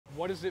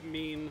What does it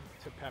mean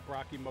to Pep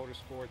Rocky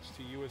Motorsports,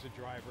 to you as a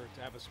driver,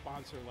 to have a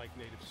sponsor like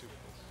Native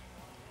Ceuticals?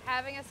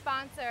 Having a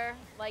sponsor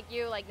like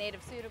you, like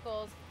Native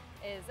Ceuticals,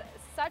 is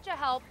such a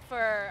help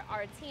for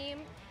our team.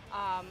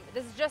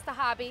 This is just a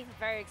hobby,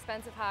 very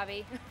expensive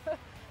hobby.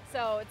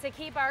 So to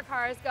keep our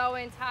cars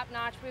going top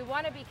notch, we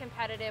want to be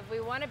competitive,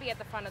 we want to be at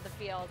the front of the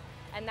field,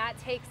 and that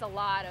takes a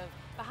lot of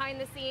behind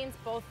the scenes,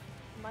 both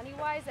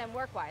money-wise and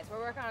work-wise. We're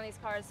working on these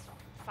cars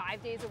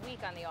 5 days a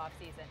week on the off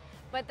season.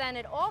 But then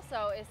it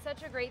also is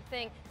such a great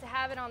thing to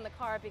have it on the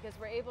car because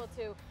we're able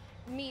to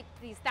meet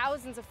these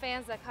thousands of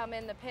fans that come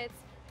in the pits.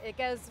 It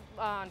goes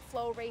on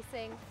Flow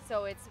Racing,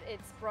 so it's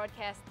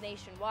broadcast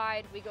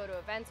nationwide. We go to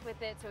events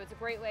with it, so it's a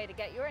great way to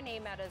get your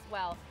name out as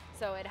well.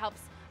 So it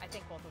helps, I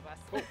think, both of us.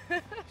 Cool.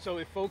 So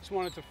if folks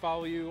wanted to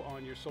follow you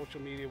on your social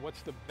media,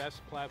 what's the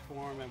best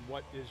platform and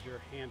what is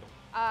your handle?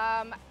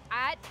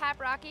 At Pep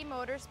Rocky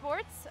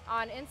Motorsports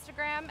on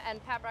Instagram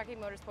and Pep Rocky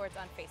Motorsports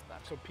on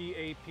Facebook. So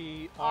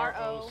P-A-P-R-O-C-K-Y.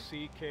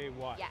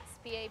 Yes,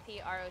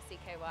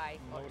 P-A-P-R-O-C-K-Y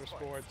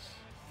Motorsports.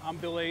 I'm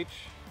Bill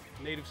H.,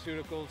 Native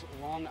Ceuticals,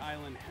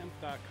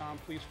 LongIslandHemp.com.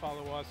 Please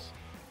follow us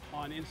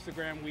on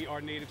Instagram. We are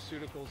Native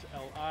Ceuticals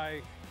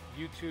LI,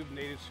 YouTube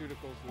Native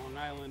Ceuticals Long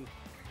Island,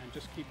 and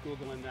just keep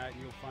Googling that and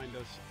you'll find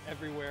us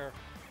everywhere,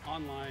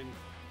 online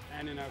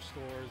and in our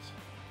stores.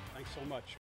 Thanks so much.